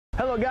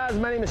Hello guys,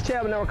 my name is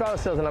Chad with Network Auto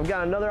Sales, and I've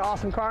got another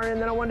awesome car in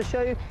that I wanted to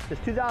show you, this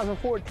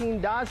 2014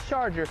 Dodge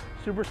Charger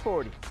Super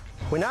Sporty.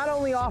 We not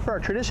only offer our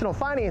traditional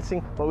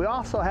financing, but we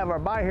also have our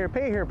buy here,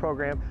 pay here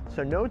program,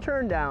 so no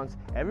turn downs,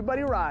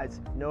 everybody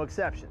rides, no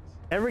exceptions.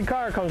 Every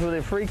car comes with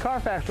a free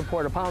Carfax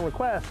report upon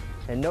request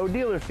and no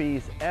dealer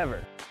fees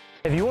ever.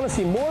 If you want to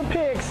see more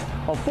pics,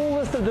 a full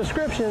list of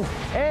descriptions,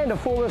 and a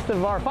full list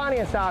of our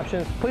finance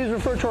options, please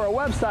refer to our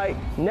website,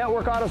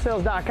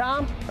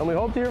 networkautosales.com, and we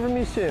hope to hear from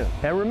you soon.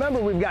 And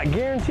remember, we've got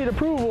guaranteed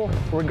approval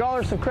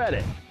regardless of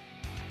credit.